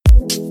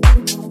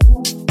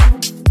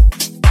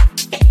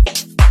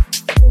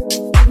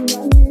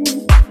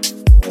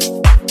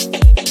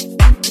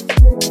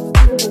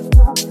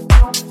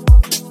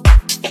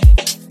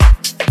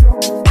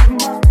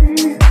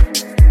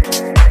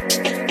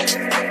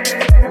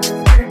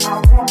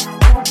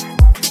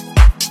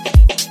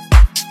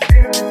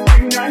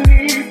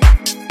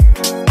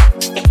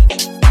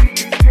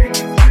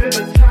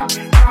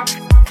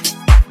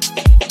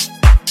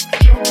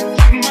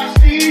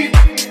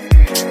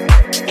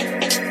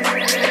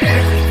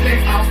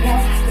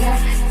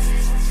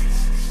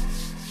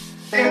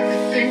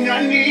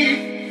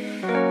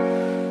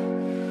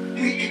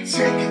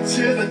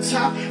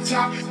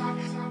top.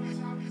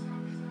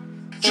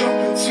 Jump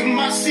into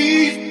my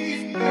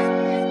seat.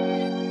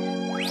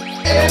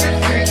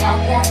 Everything I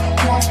want,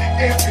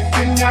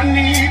 everything I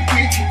need.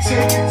 We can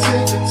take it to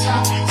the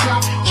top,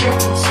 top. Jump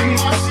into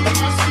my seat,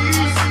 my seat.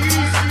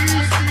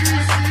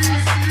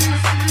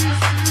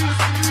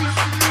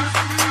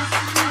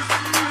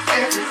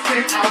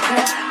 Everything I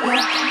want.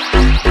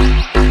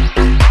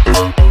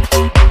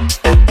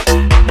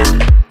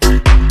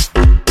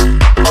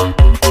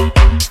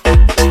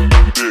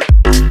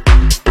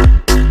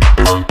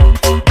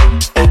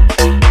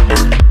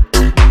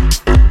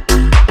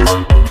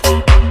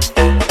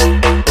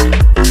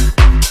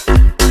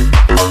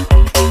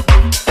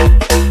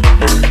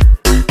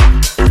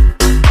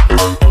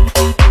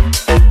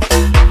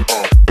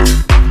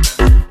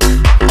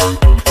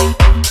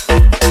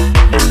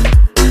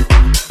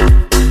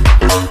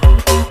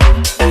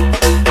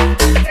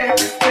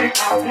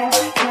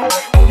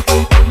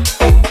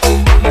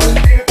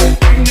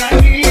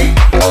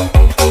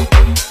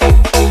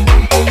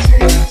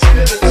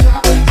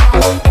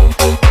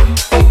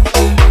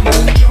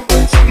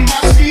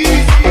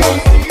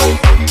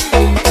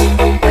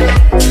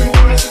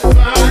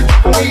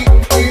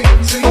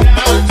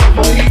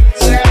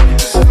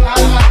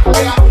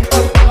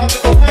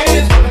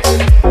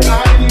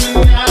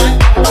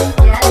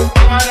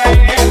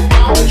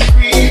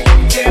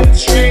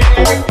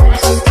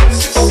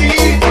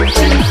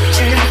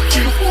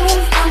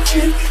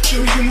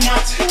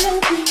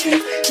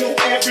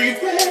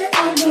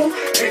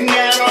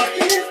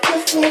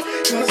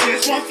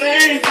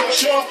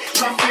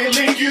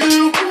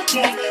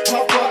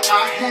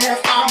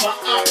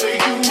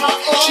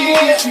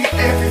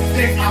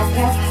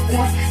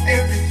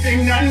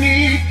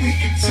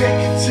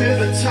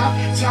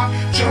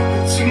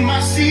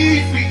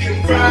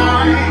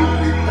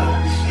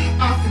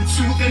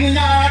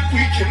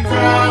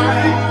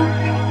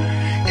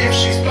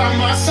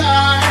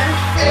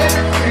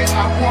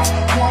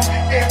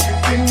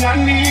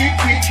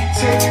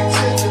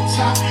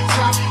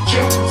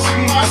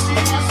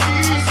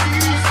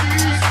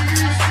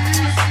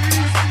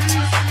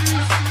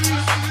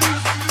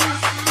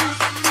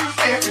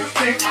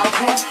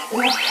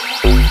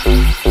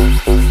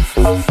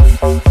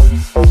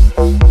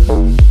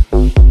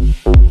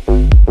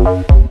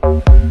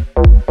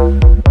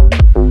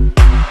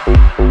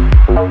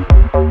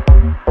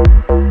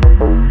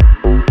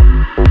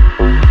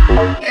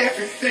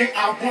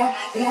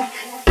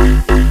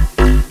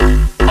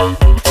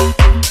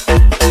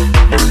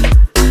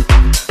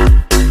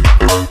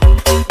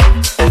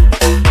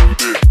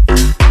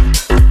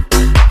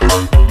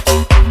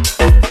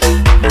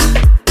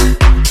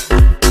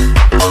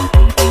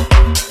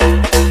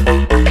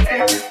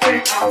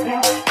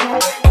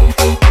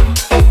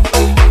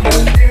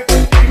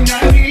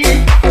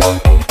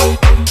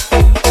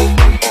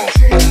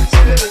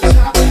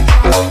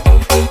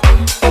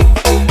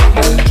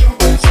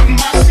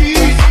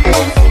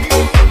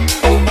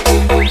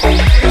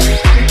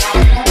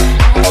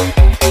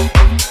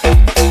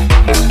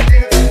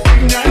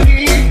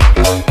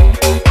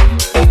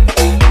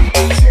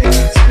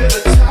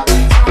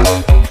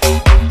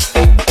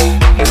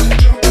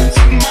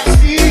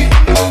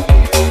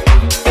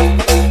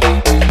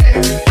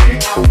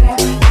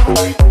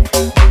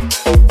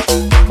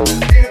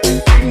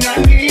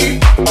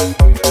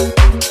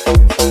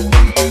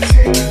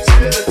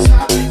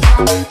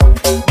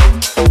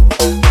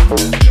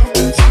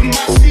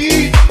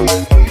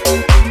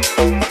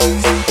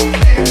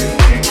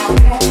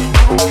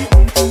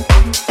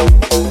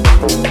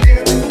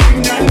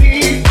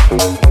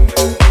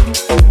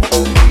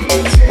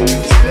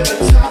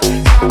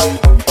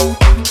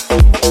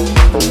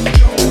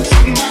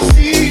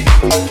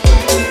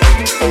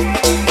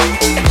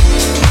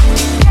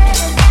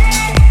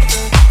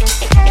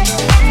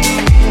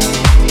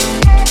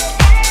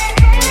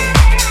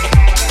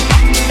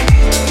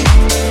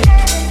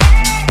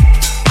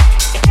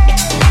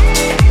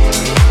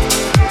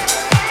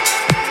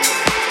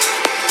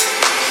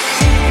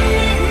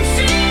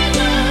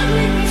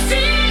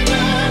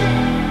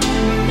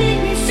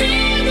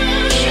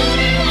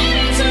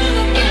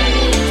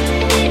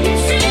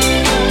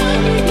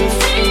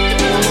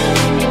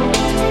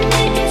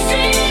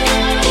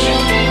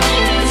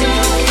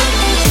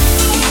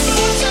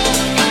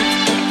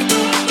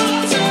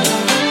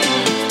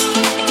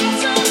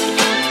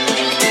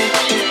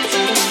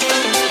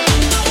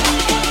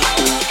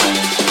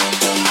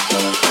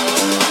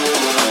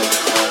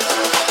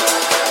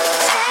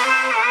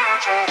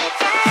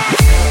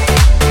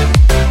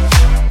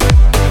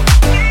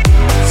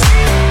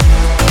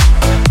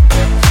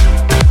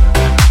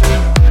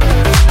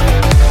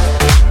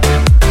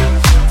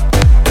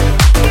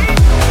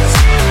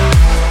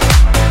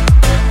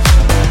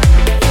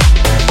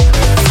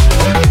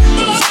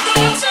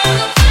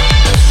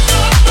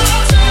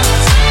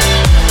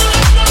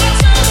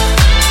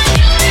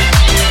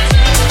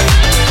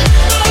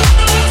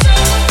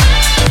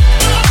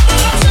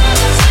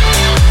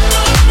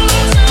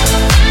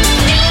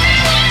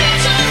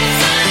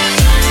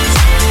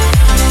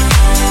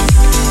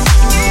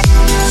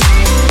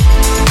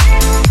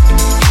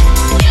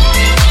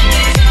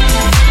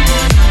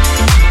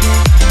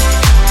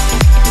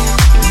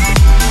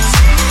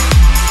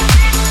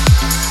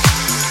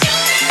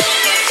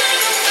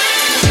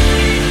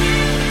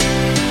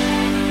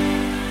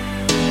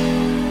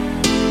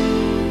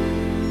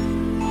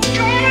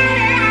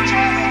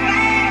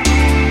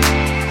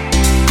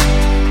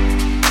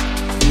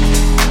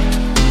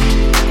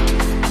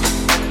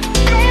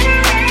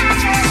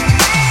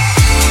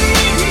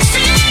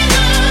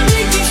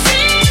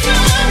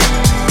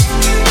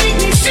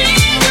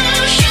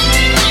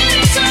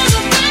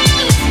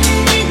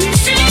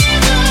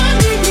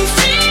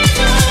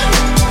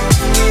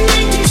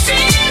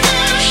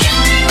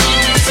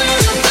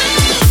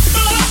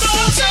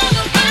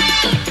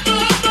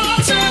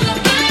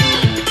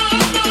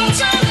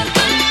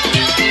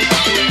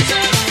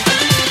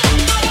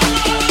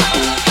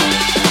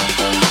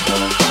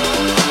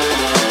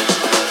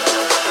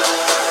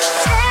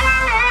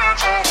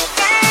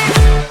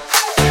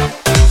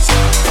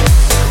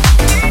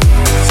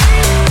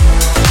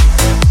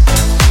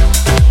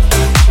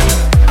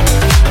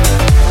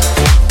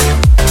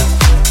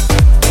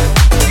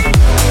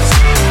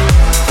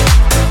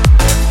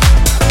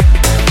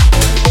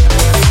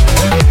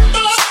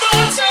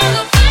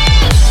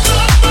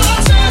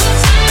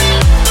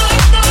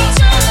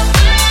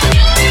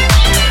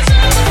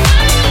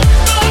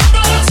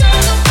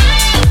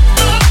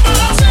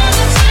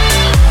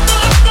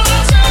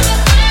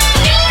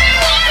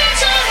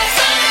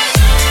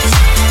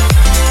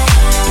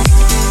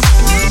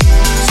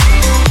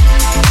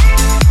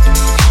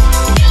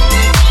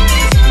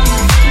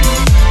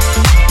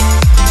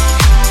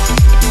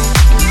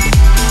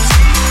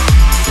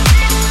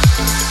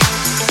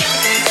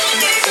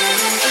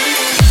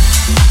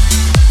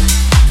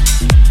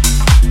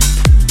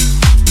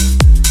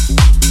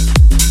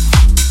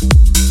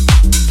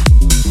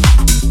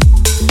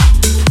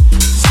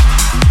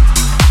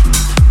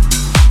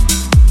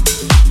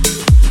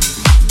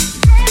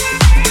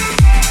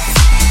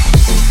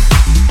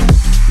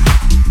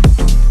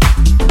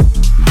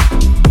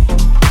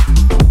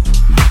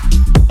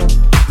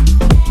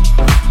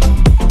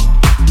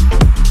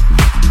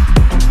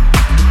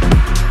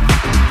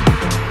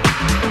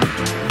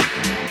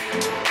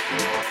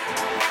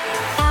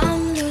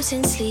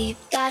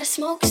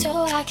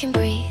 I can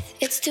breathe.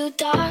 It's too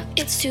dark,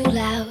 it's too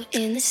loud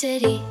in the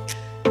city.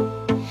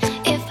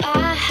 If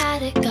I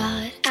had a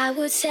god, I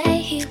would say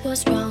he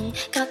was wrong.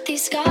 Got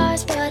these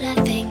scars, but I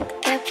think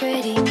they're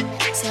pretty.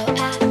 So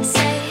I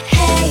say,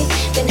 hey,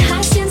 been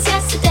high since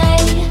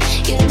yesterday.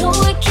 You know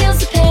it kills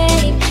the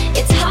pain.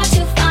 It's hard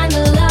to find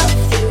the love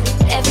through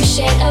every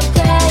shade of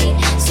gray.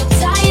 So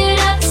tired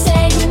of the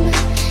same,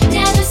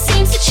 never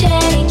seems to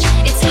change.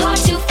 It's hard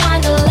to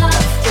find the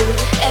love through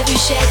every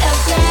shade of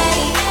gray.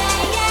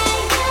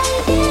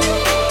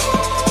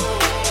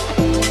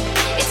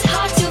 It's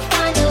hard to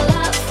find the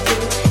love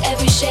through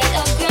every shade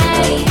of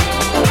gray.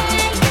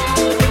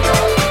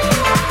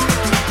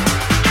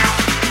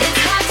 It's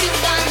hard to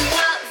find the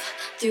love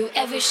through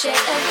every shade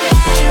of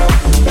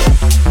gray.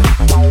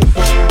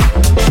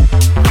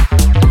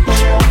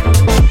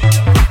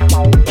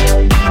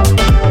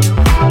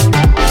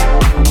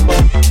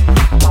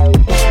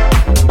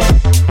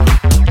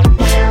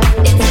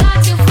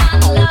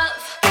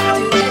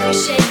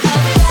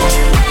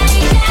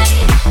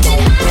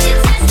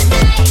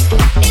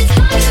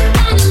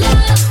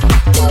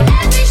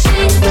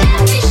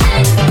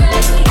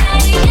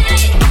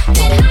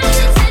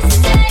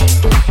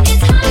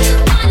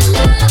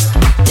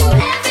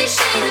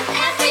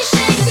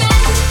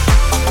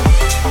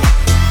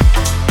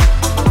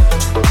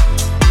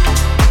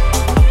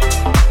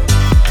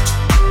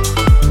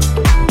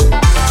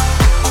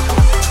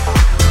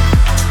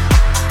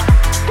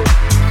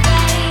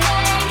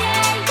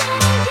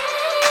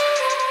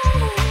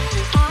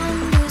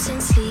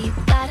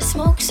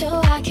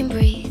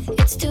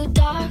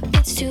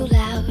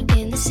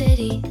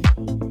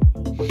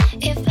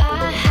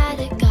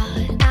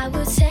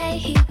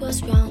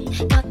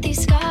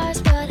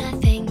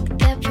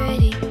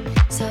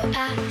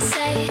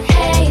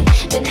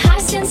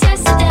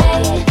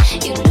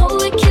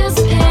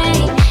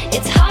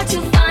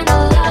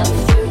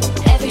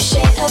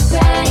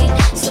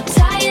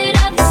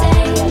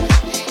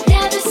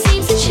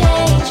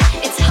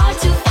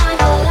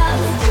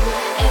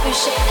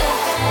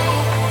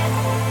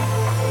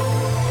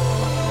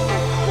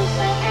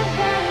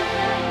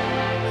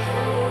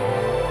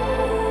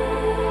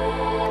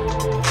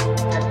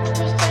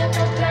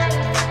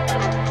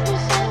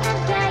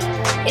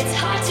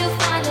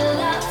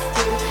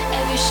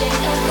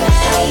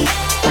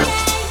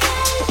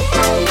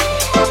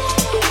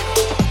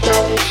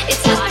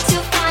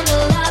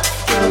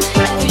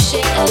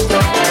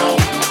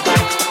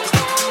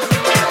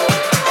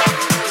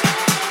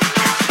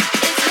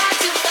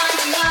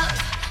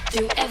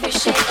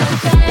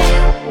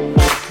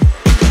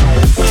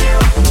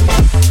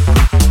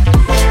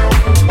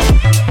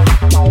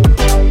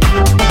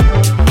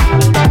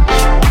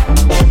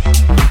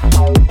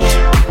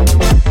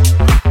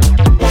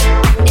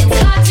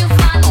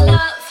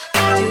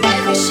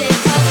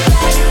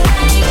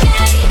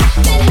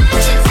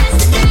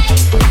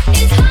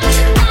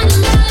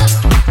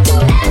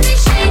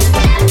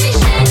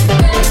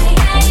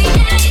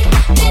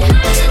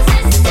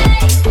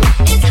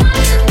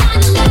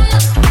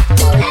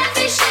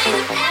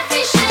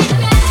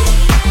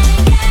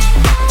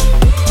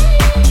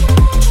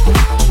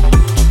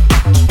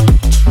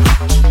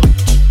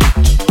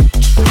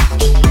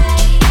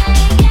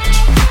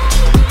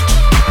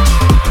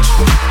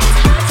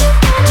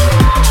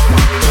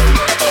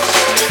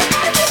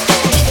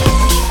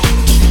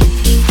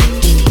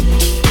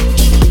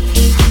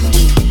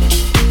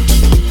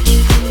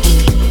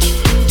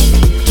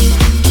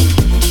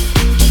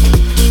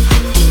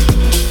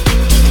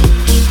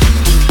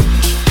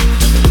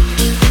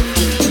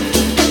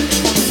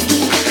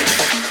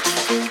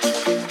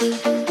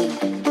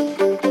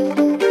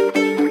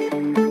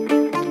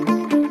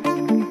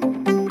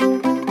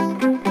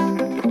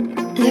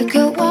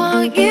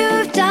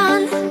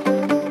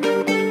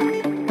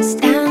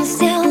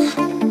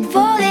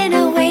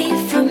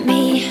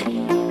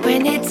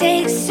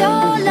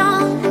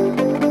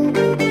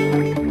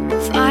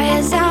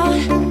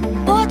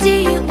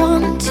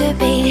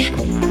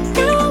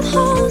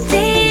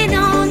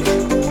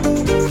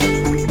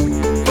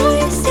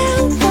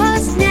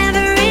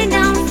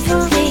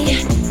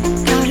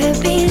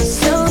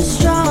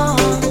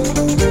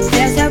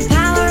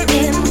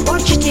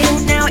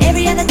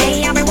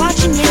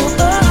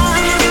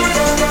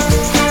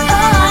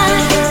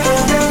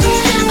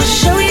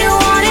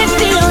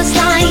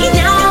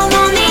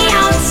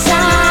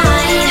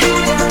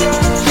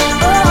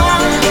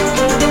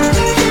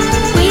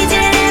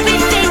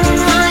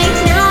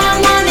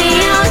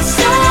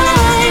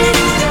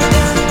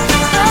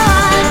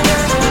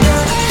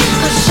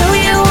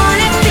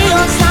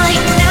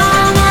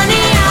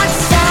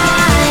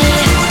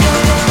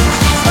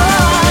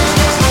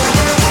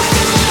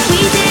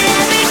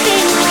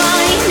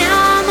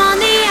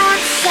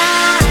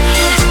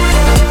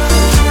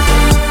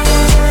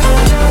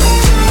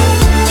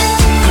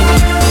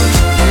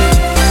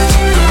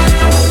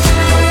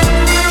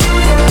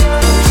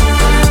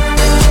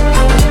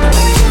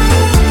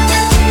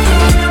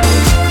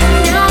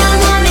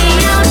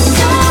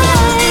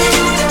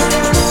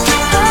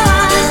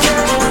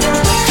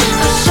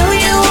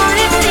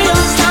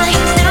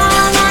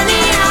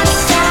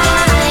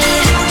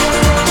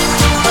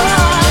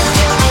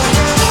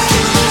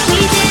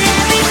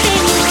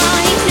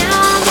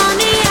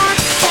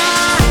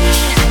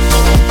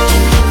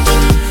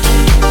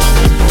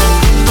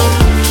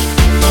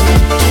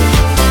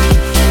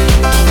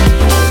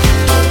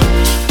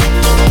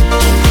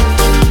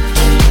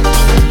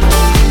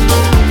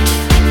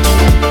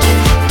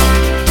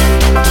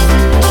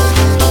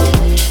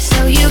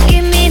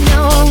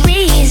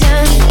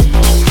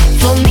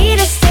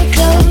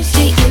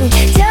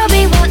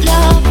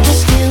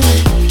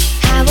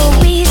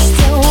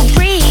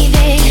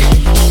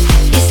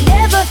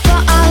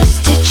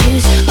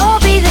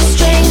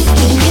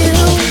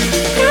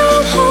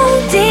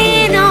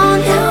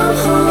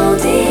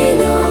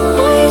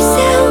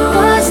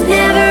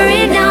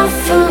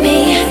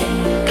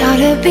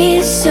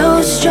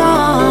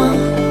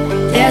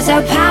 the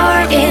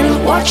power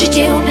in what you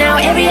do. Now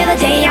every other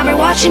day I've been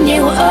watching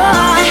you.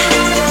 I'll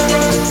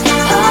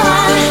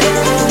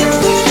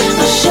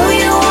show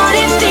you what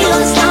it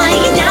feels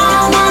like. Now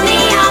I'm on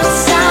the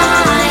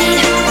outside.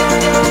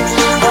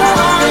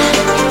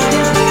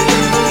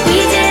 We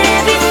did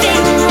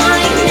everything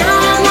right.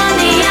 Now I'm on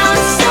the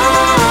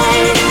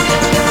outside.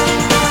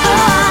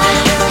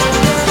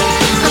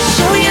 I'll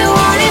show you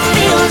what it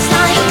feels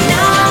like.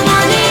 Now I'm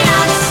on the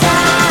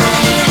outside.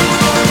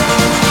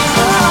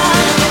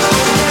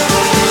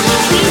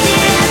 We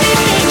did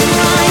everything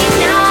right.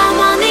 Now I'm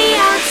on the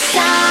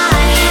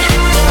outside.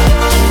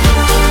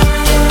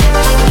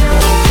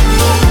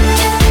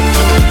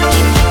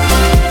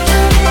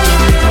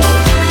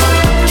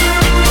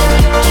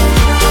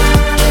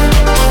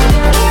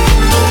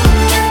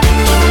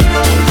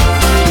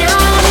 Now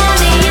I'm on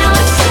the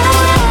outside.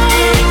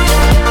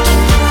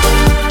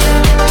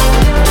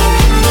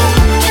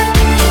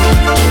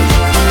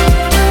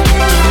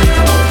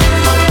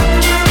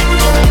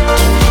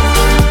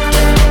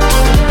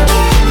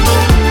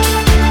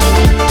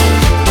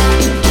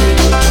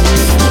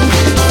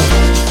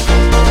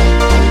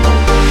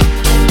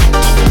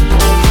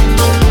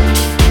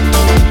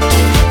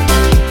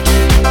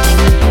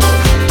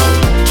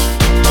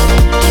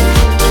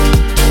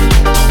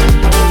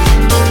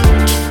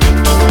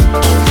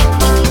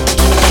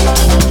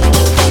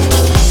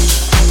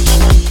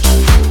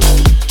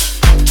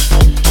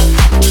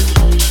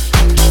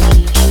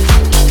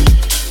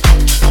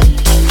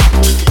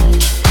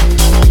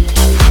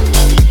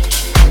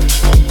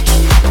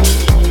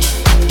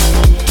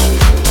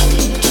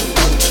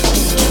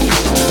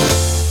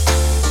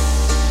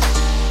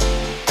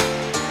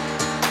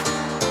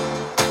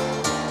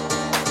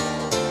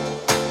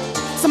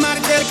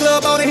 Somebody tell the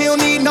club owner he don't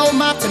need no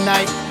mop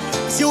tonight.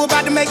 Cause you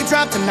about to make a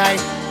drop tonight.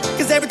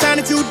 Cause every time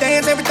that you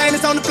dance, everything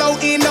that's on the floor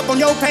end up on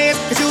your pants.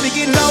 Cause you be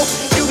getting low,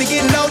 you be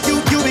getting low, you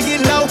be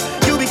getting low,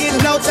 you be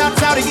getting low, top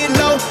to getting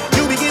low,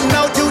 you be getting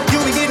low, you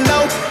be getting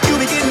low, you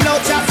be getting low,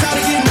 top to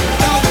getting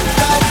low.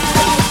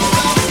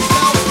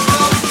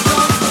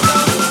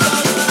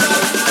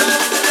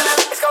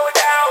 It's going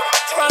down,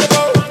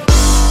 Geronimo.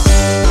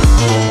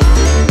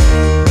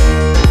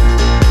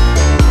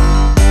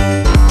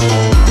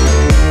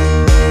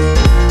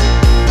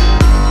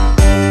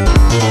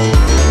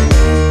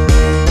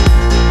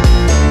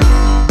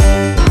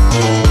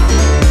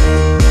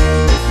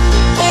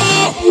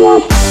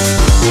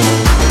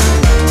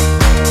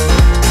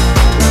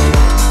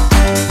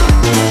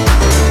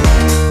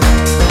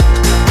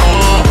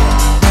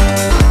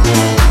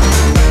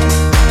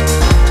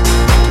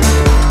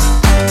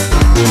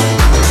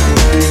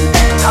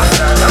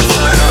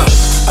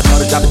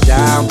 Drop it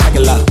down, pack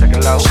it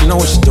low. She know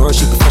what she doing,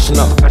 she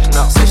professional.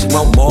 Say she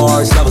want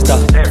more, it's levels though.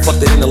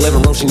 Fucked it in the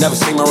living room, she never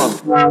seen my room.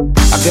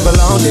 I give her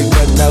long dick,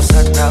 nothing else.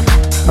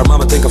 Her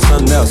mama think I'm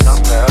something else.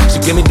 She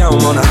get me down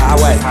on the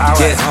highway.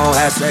 Get home,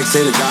 have sex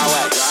in the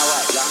driveway.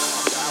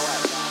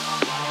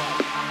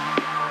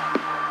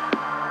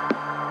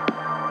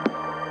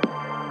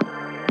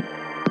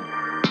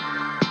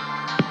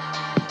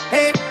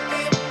 Hey,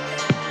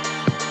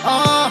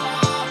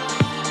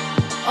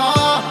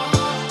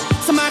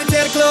 somebody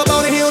tell the club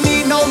owner he don't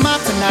need no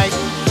mop tonight.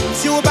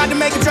 Cause you about to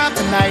make a drop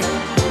tonight.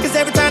 Cause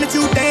every time that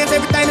you dance,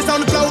 everything that's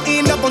on the floor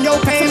end up on your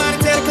pants.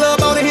 Somebody tell the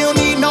club owner he don't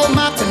need no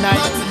mop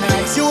tonight.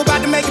 Cause you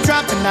about to make a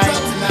drop tonight.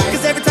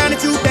 Cause every time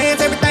that you dance,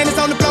 everything that's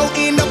on the floor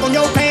end up on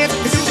your pants.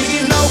 Cause you be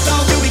getting low,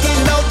 you be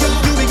getting low,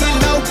 you be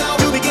getting low,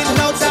 you be getting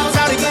low, top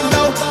to getting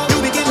low,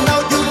 you be getting low,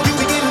 you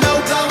be getting low,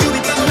 you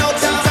be getting low,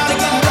 top to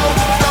getting low.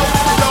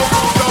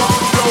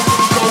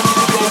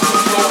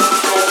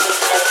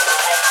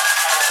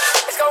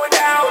 It's going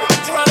down,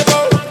 Geronimo.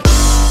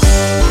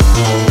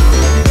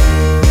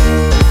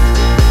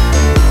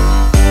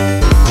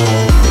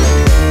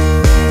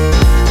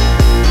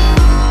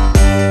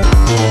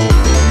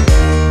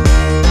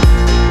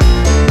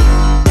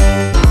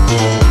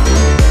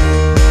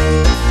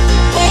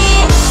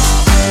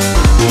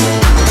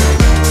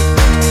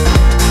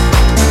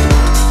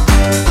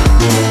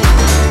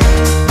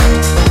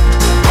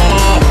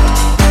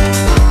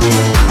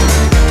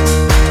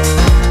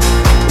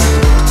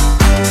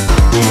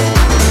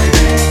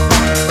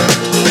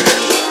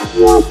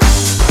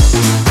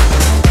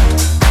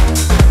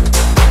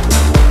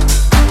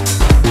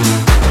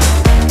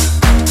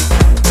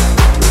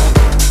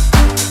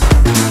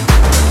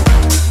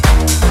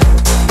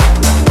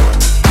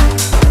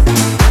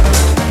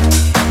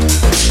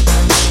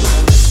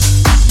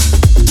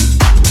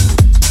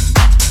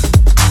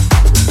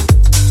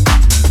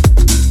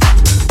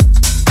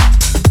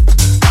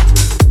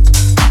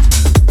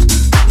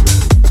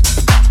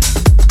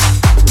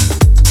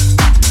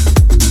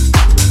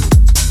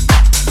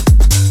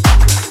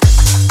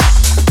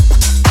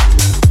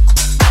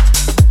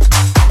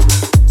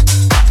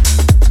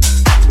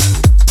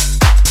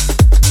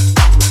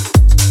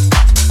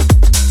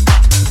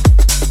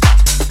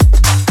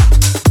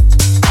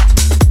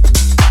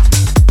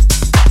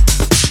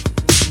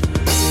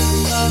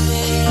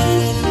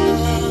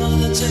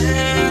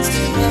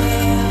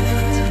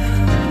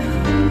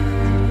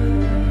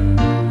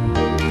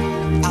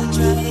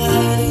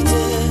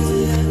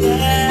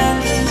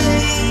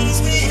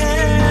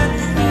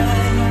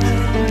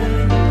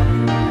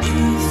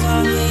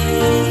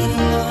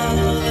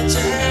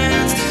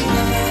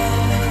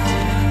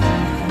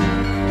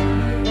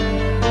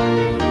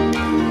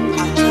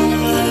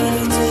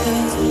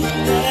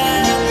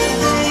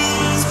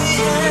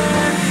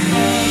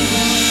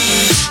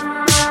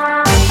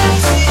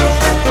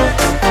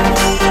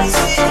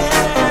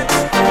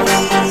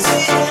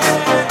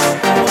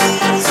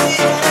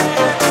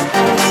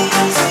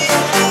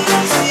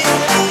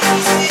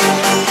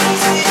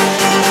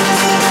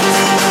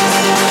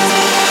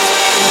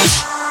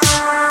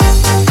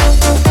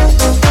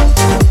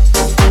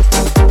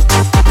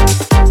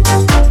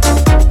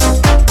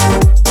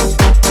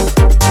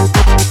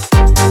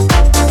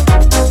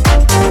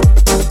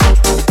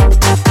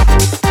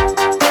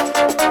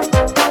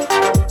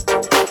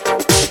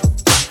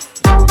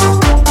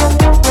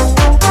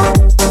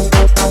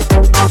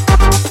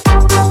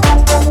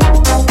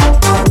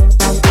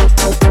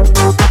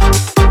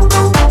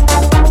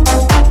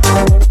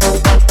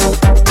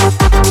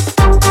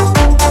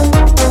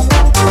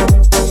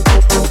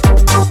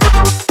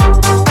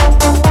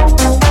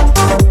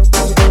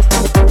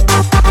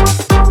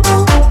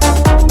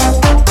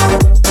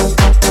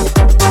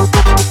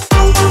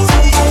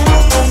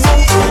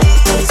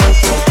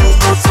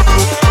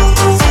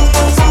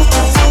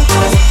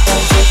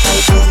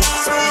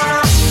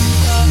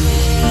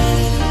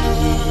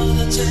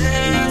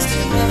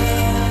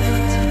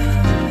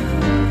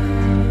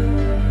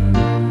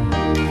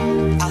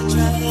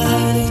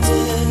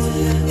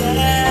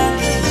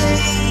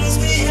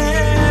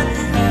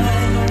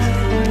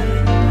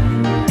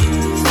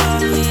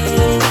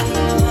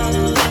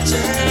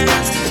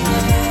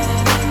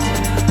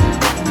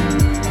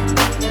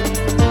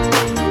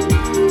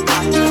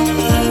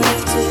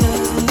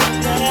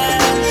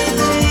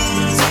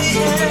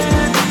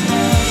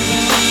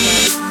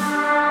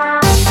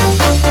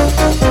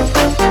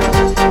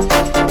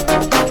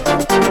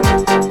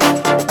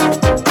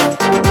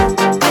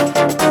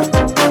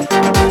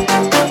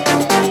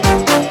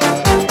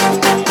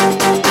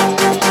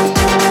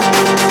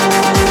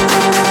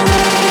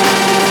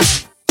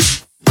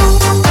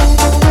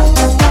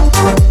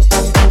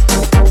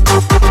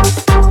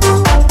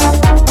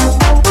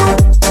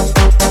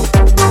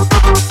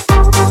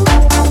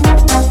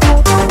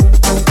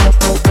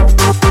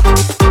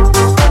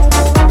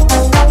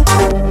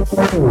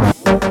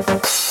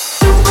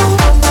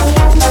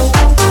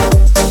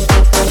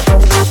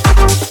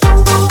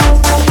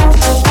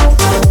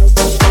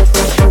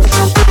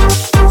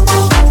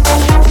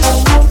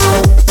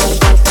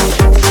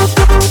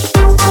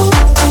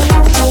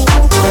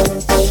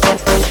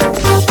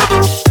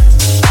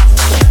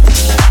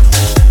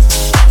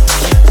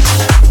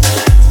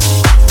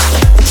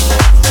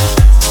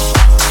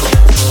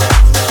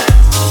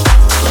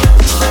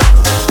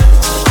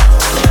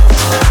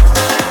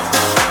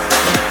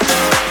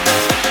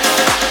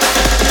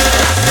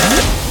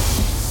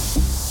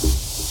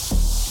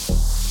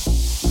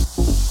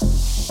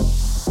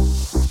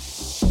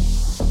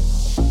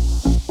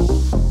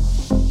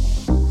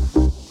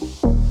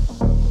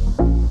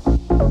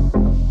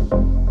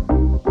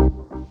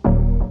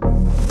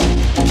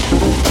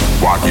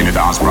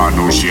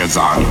 shades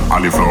on.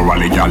 On the floor, all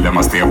the gyal dem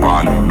a stay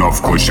on.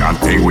 Enough cushion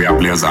thing we a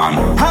blaze on.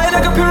 High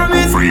like a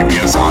pyramid. Free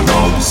bass and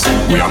dubs.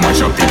 We a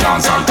mash up the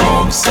dance and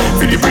clubs.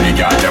 For the pretty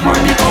gyal dem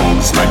and the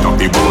tubs. Light up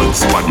the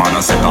buds. Bad man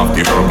a set off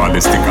the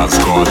herbalistic and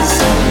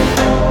scuds.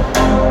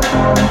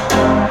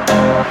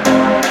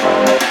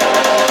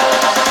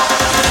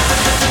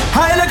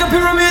 High like a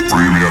pyramid.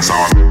 Free bass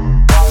on.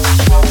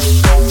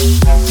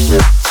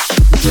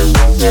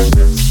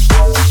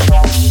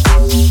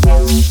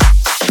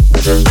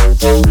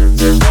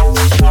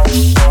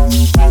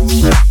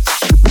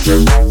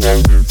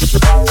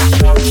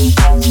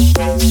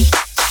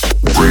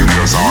 Bring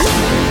us on.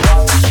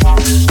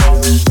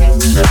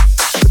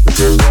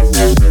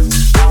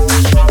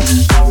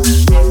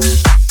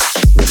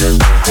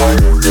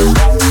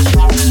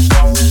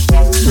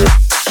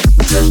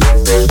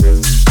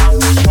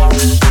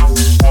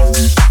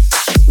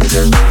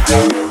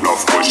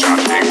 Love cushion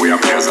thing we a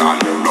blaze on.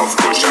 Love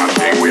cushion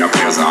thing we a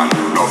blaze on.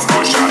 Love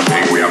cushion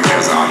thing we a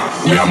blaze on.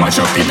 We a mash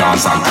up the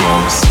dance and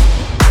clubs.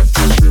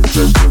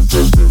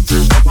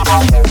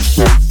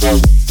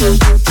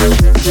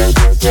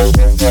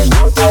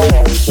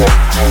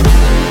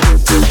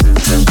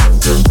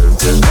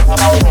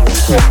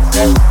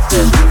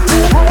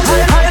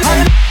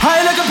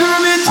 High like a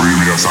pyramid.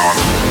 Bring us on.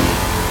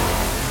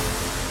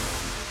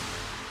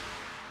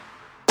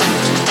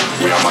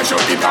 We a mash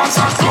up the dance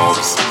and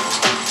clubs.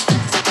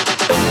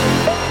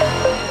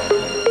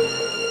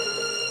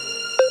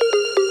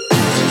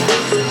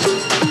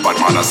 But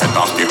man a set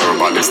off the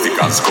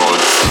herbalistic and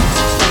skulls.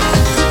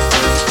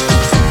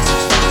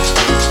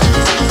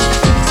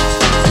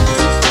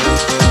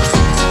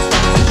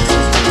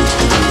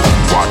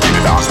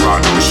 Dance brand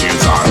new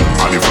shades on.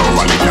 On the floor,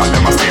 all the gyal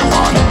dem a stay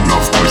on.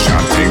 Enough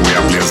cushion thing we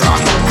a blaze on.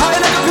 High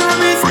like a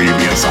pyramid. Free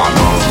bass and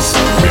dubs.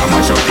 We a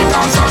mash up the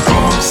dance and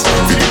clubs.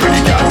 For the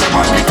pretty gyal dem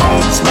and the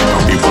tubs. Light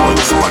up the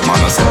buds. Bad man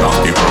a set off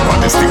the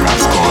herbalistic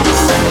and skulls.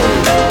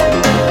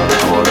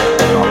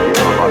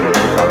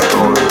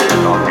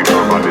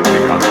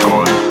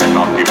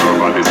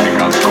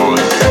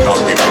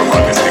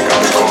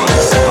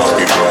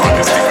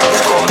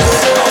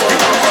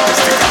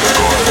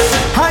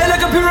 High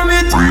like a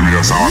pyramid. Free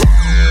bass on.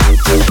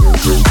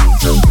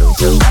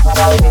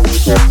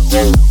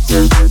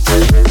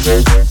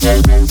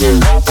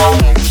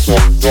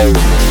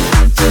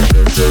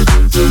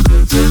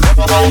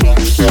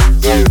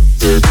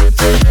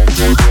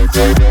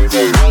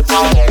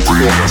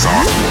 Bring us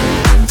on.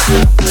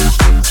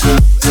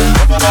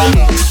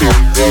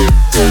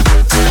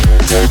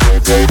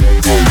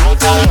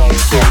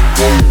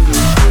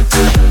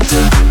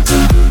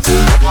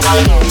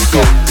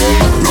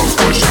 Love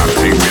cushion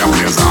thing we a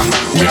blaze on.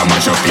 We a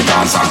mash up the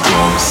dance and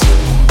clubs.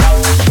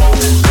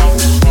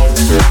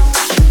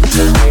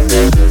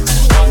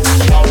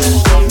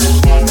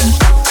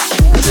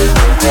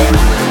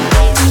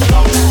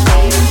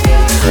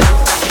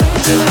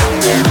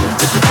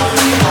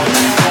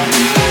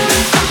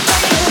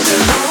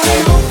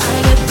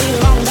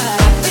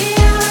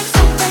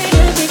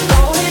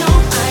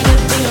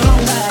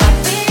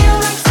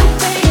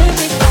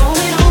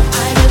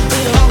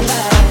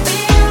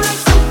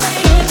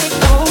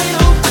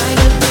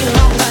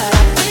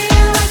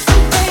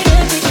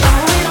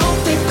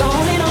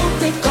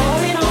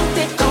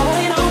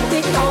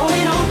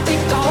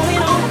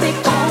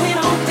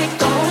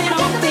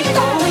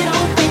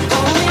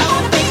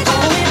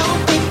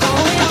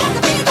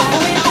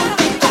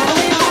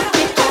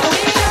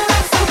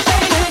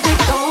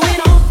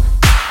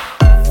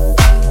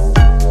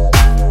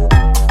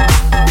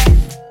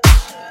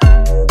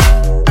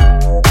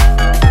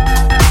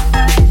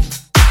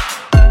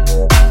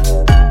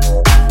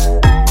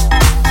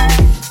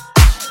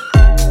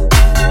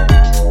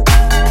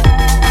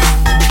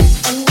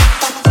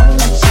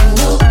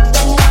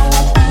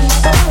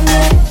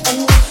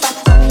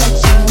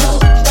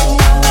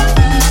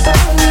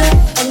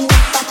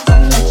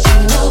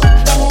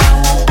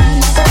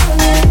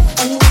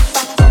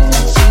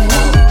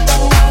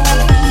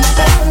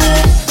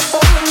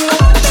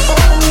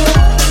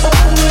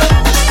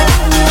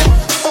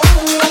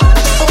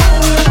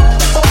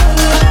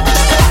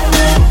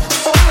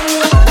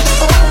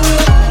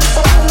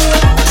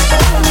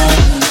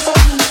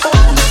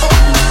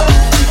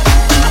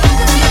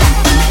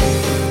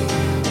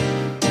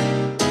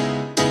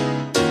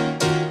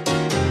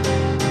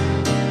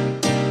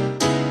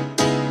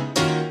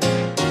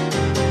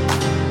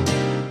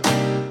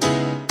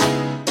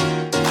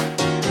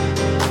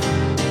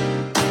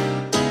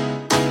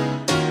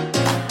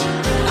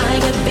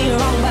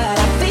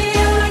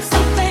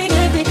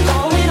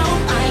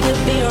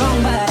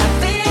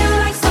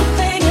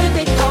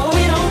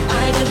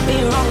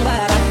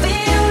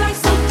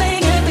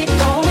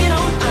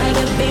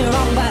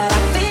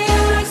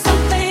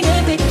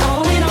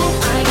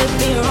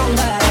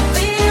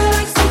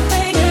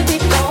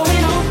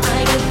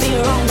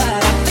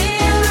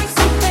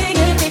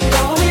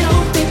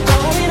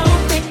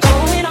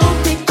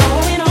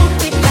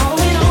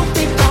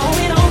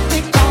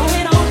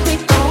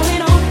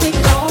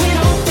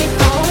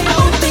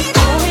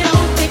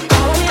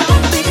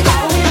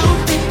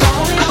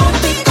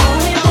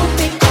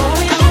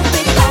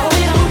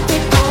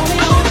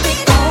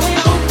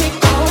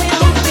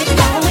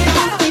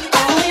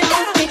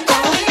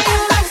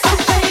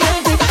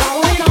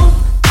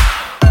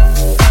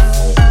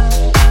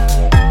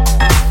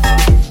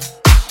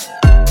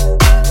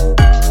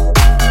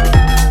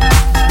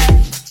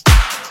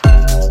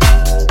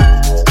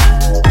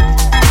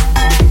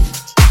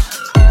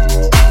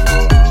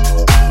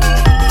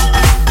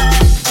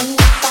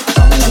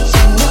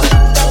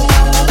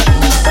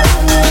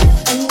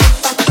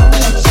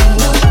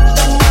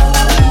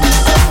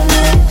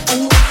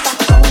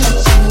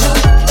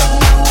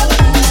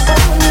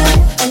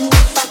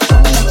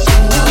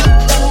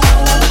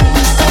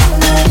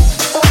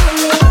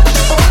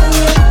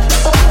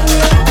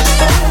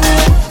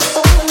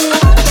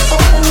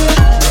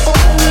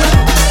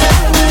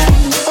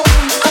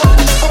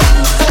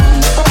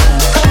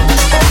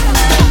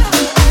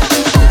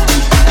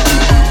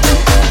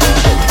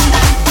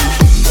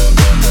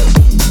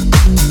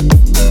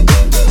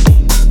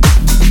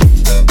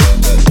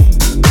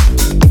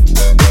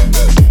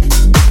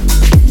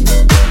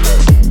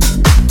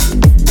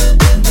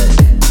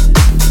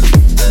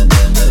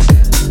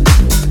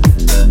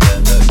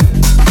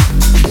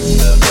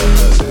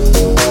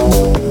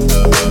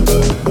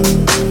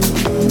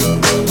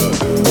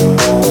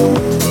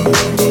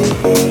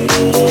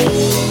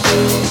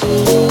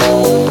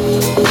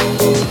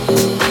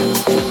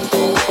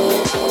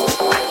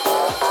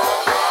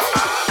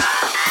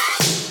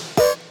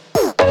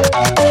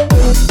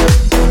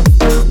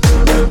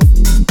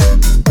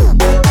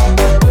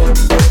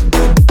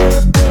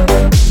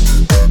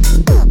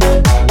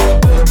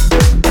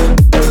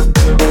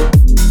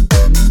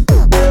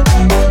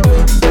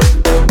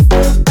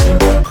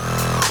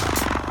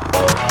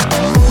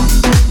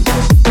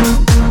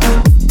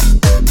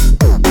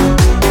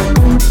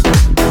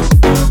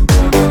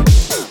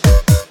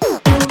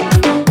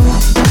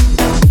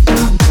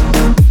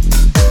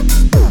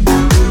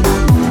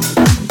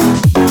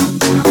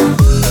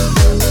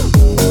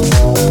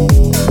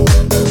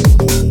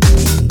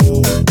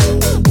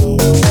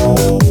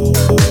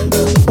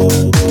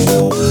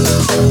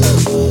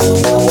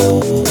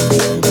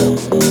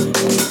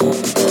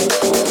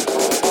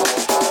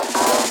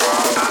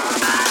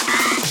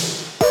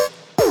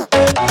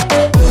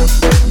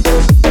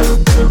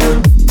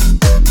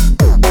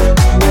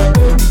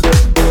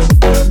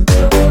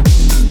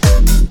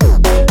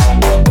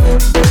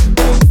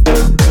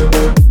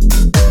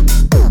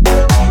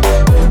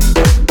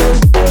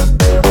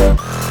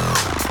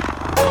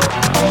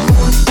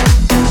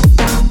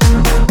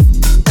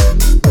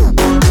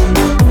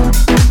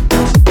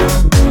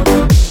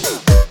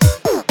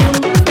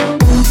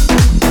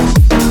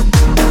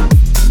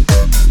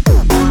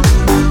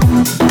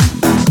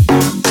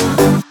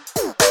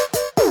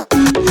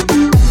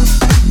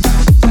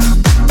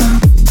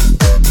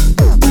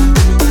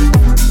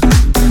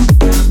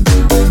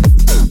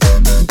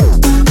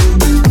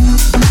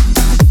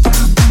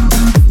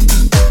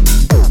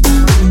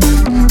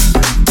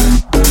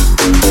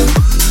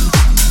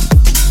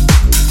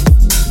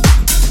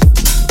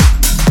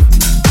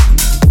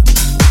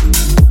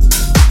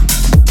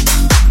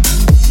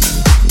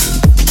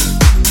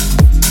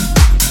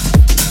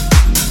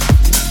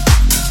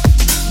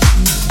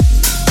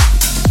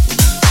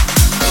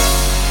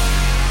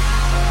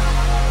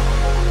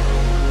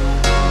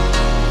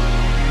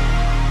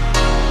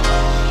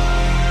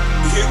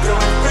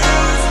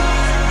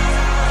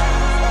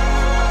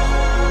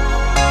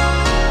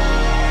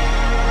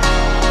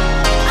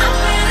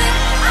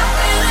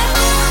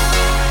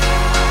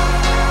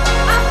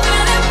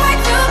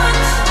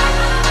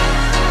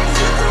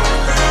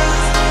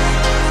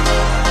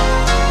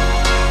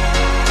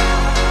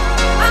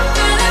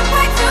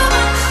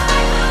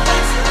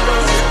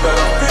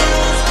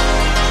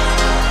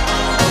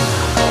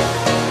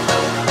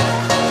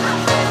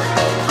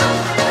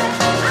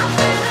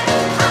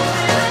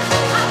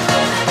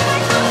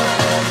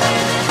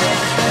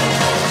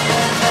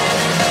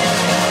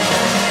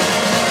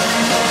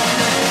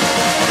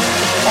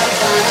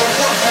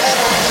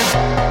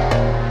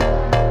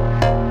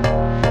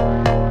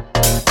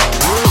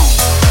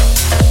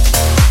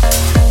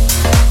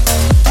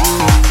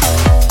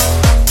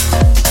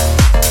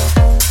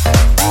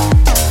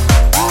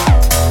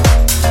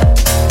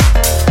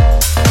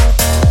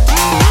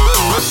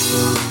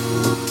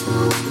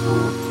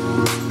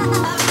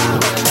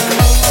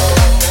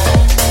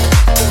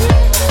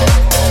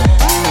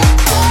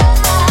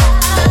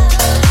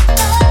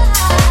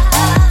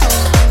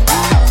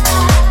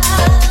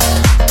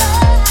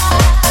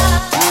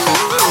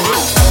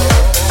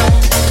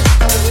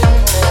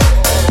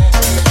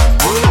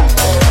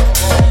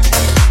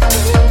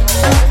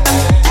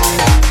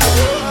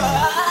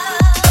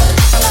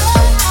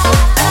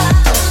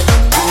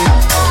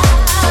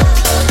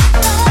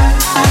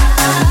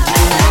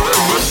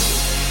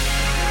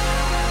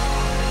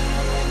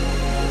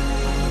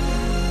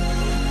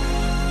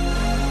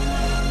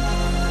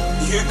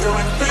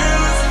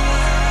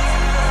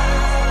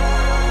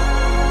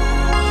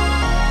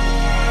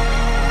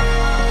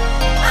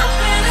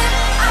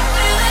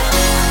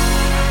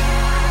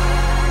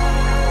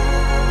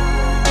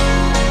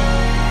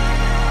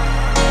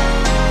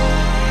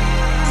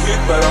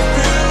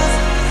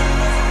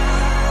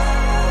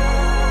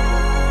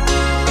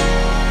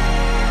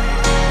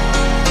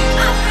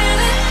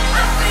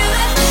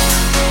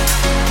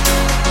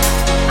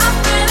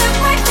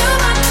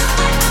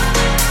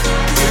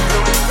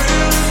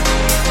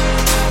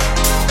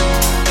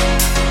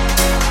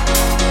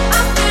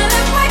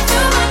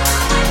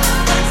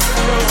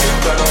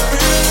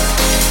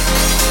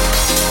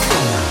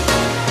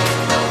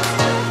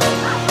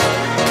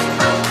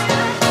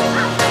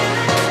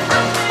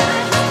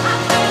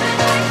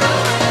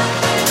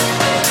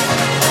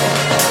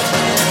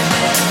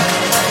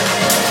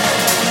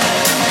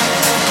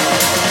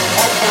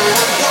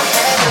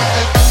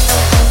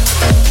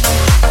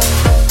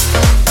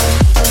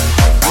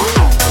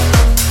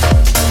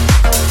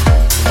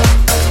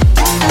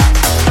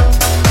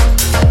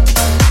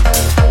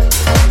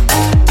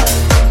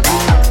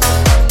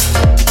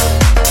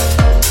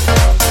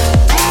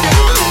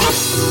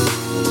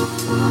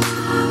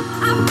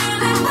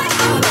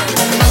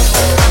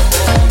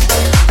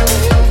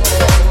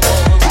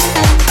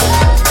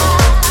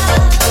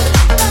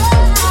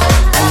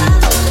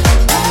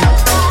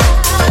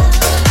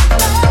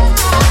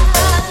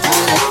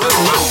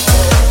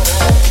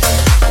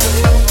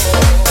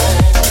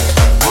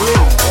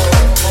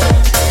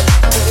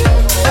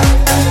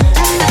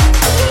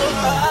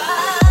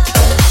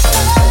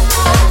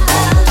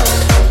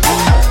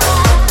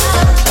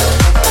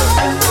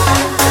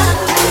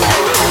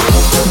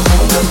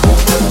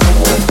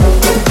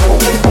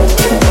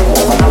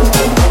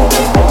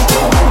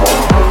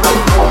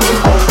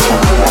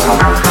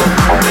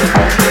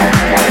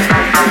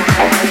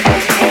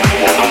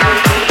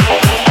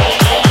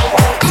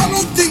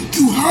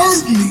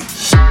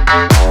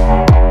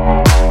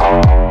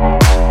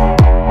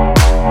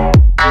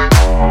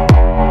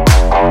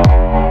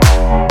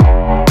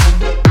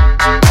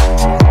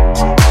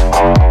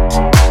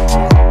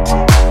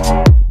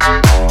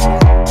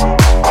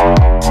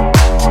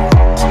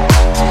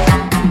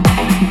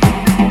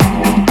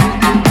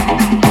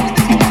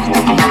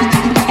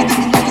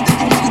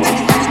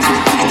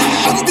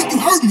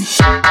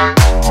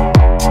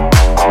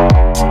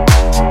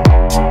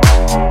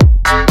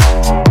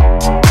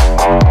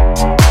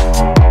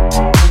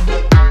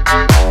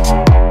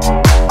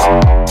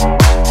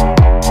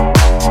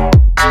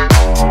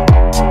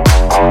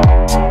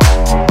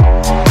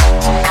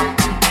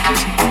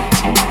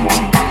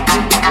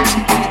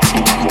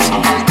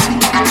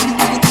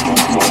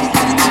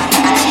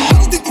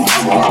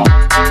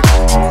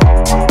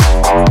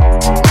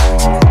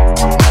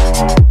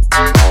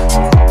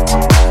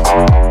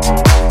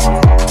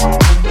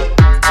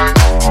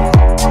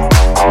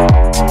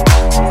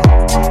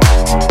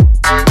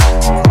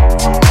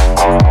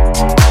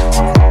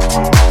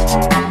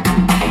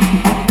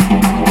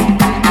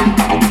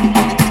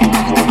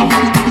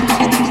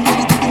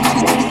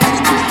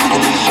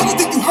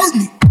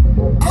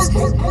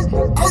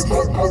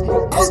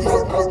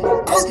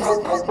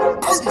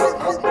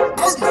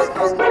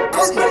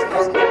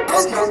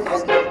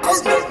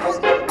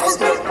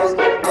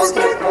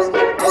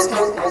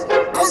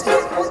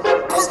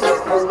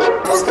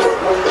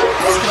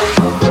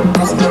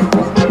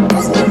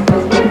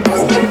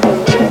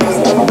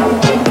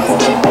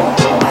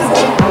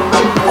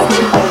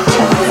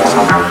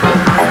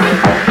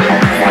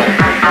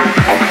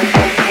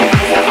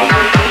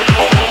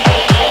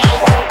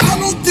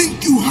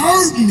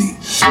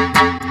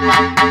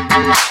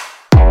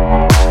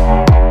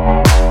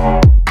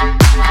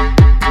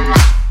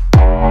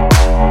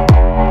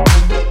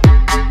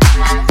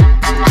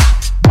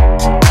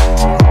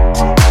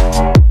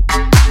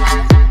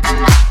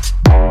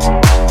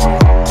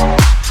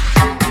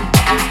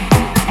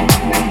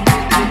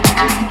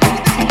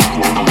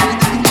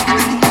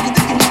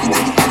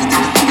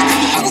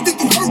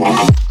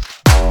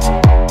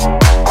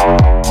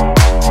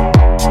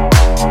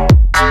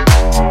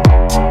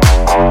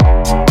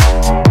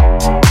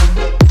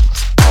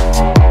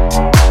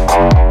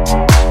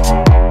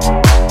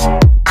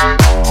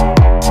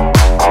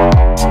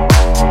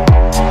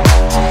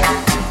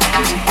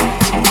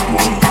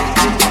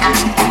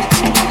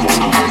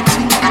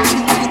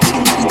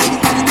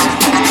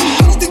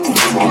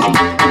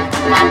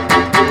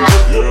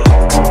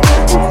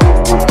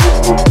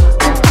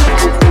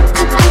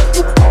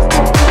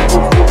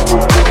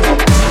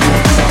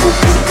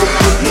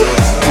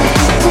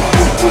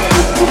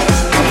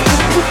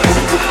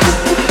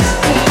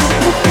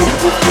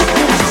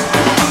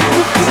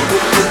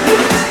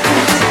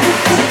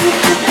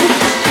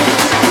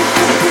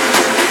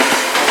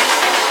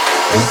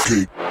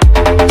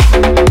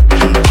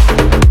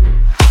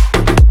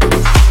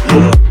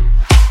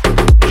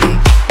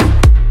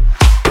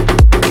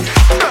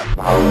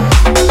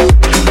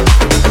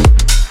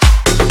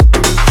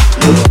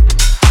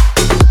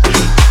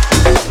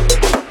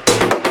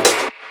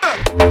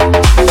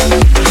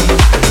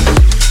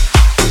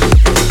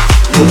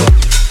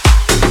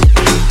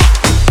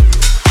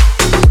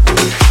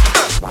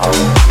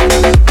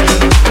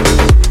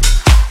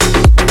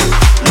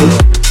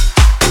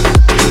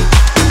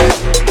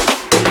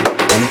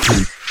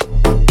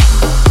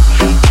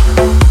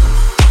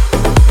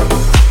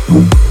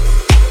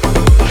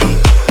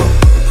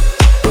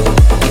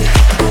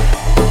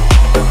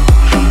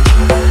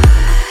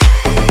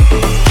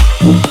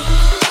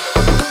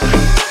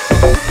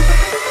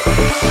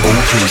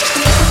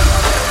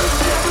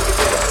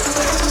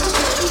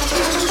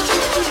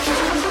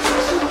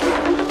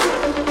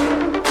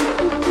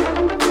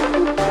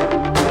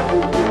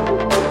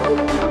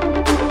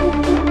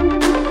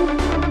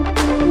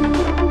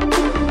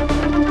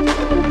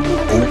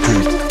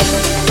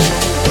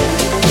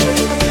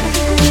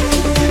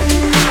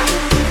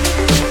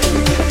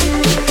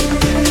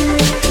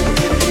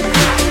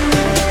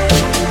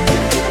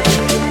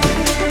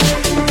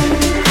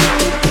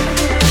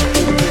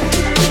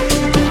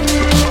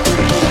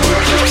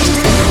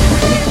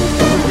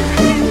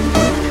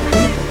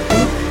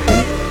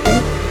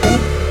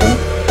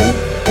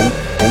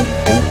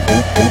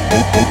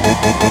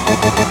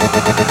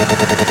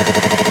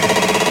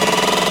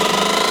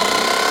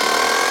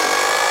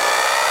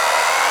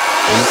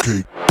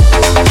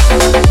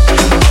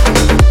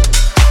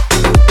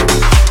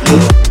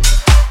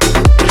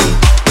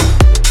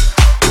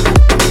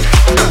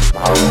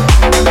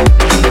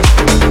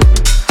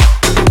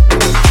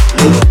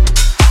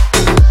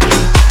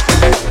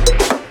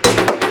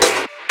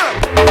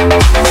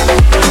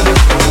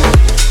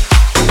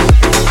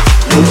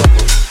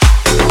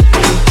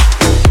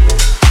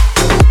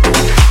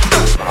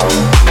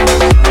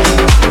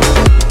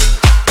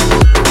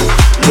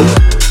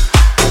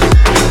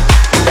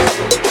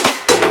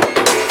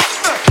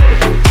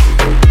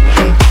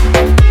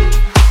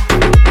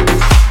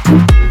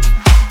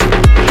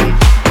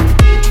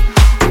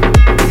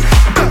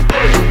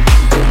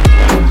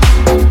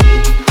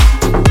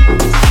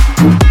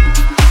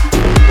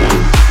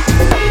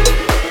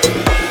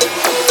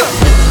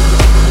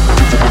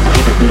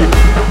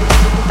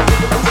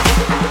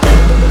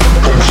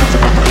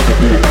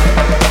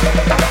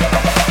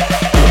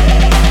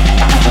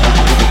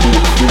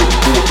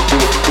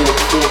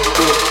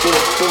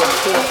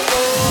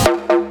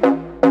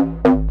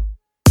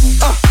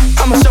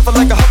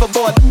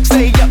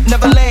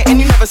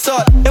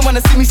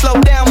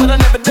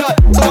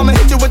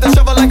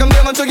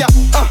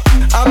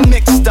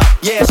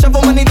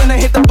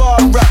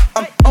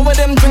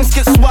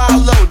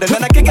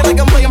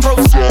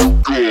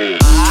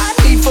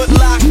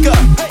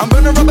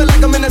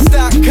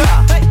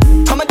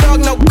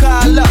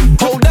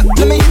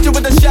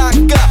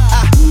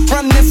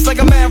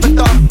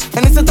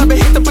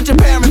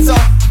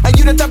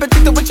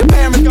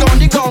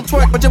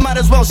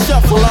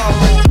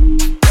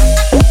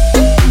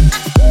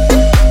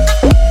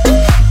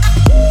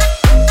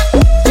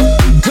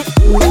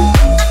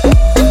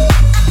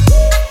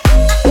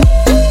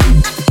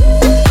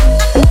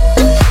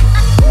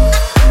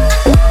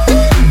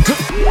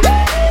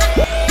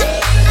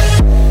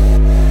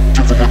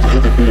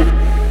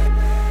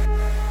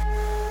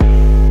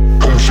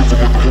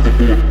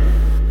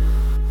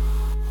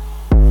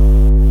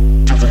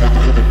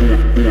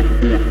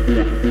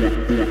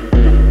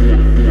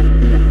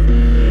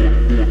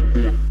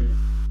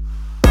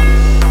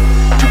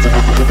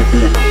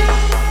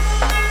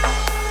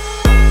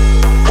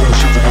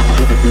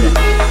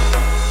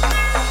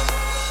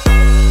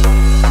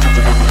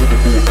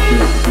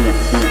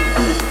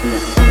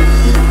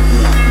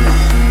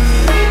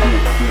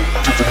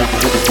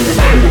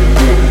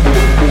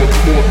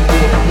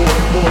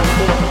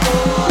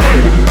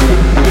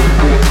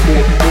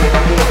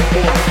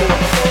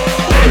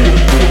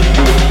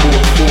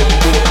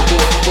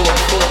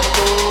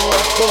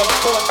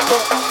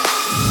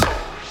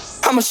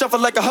 I'ma shuffle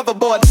like a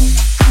hoverboard.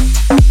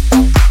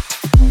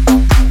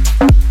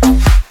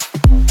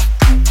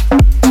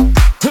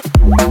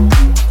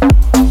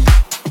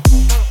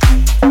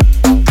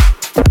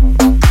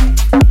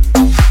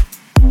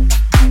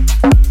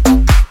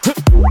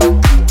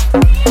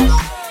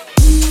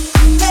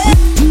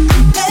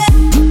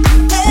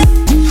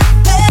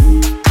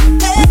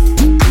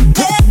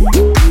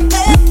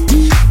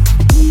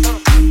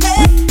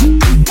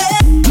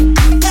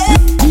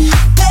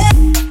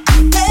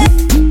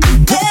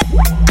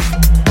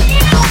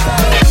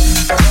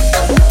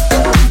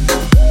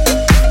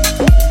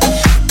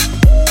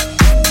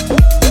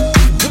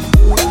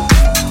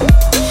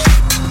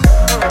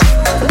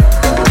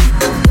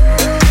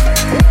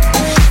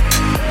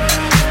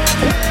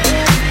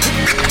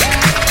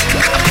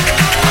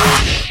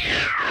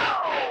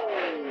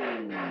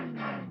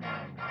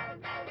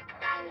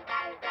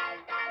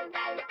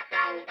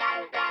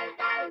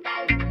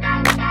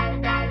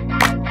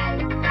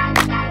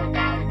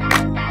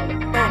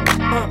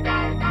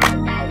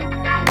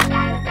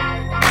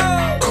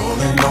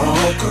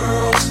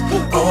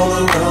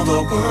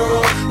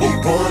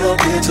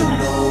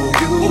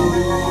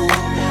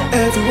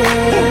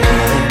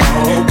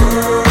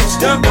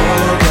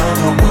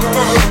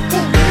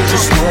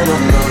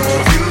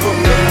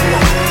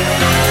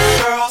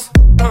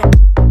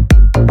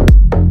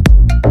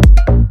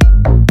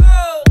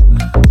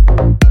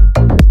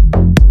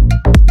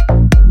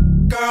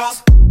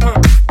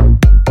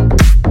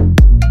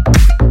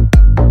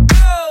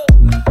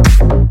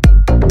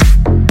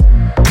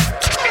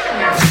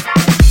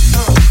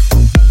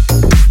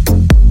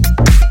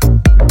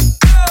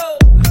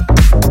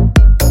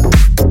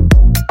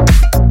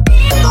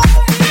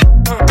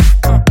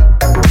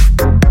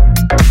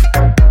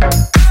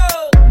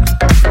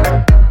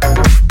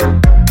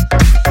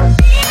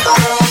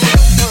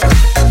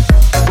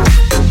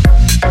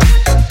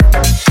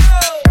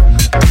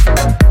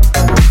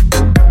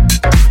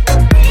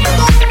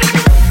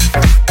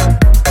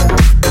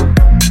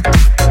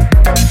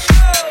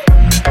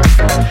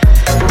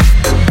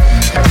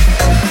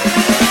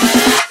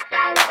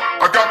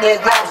 more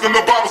rhymes than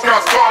the bottles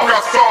got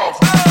solved.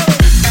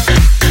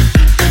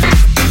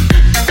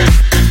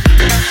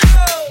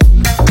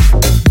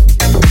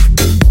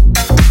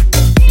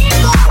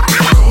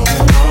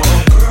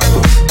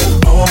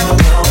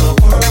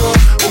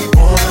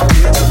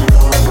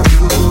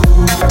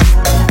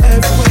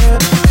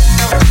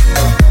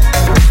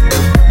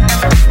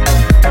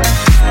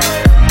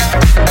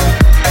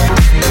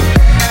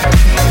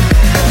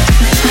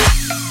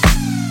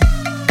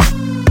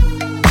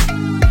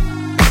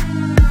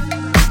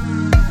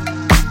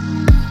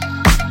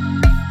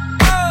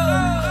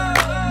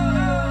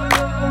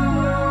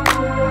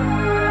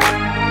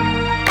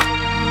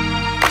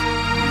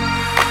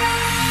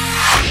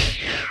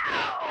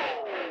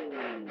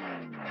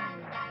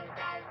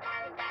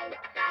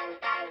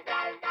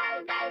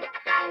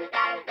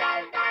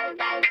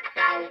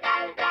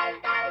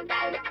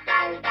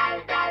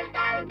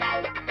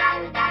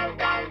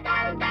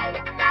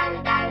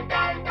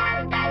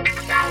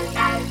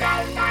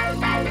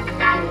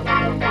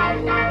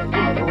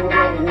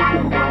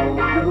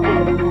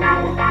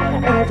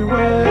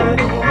 Everywhere,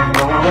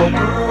 all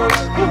girls,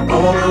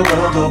 all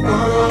around the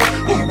world,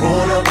 we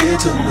wanna get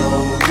to know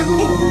you.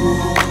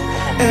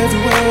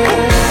 Everywhere,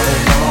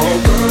 all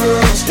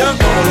girls, all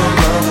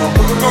around the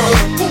world,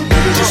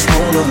 we just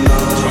wanna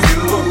love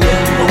you.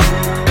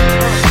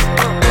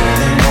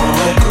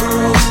 All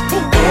girls,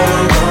 all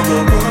around the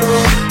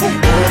world, we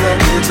wanna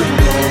get to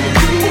know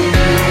you.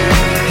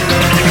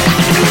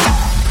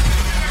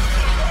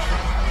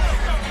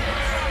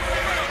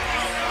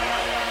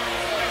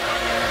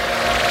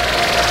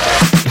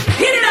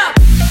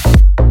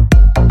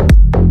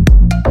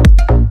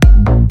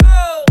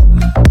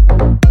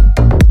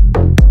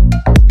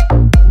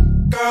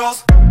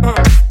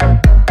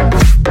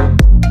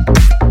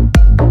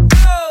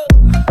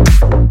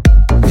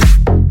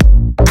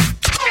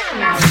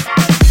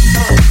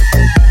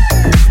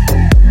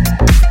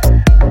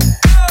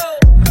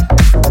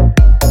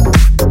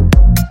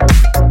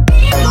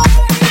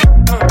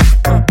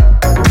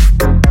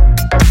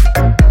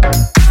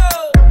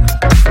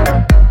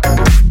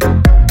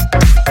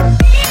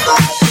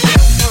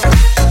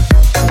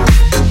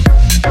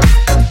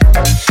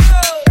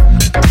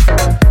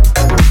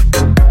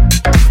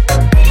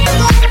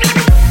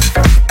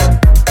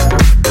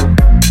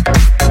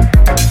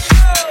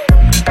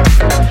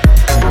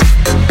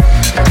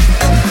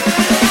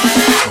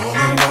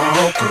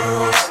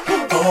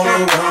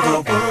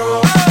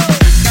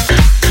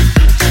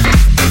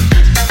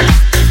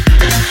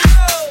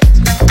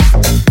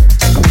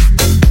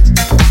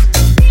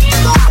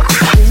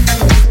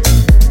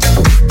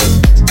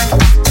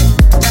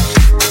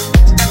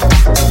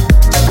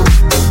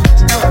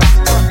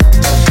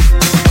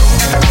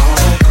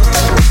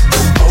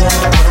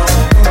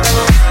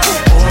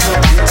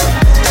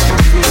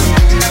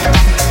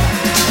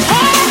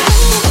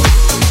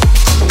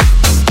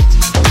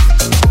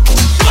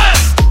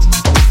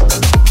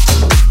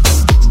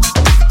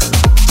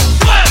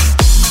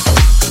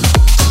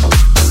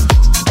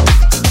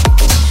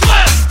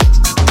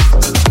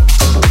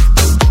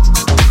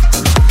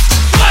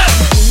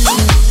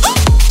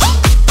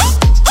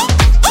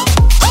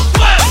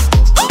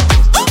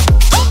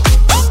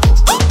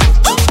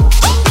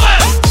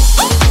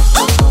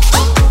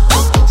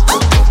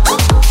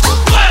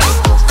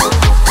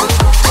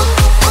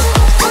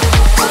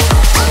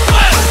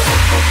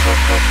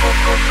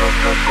 go, go,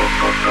 go, go,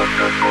 go, go,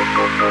 go, go, go.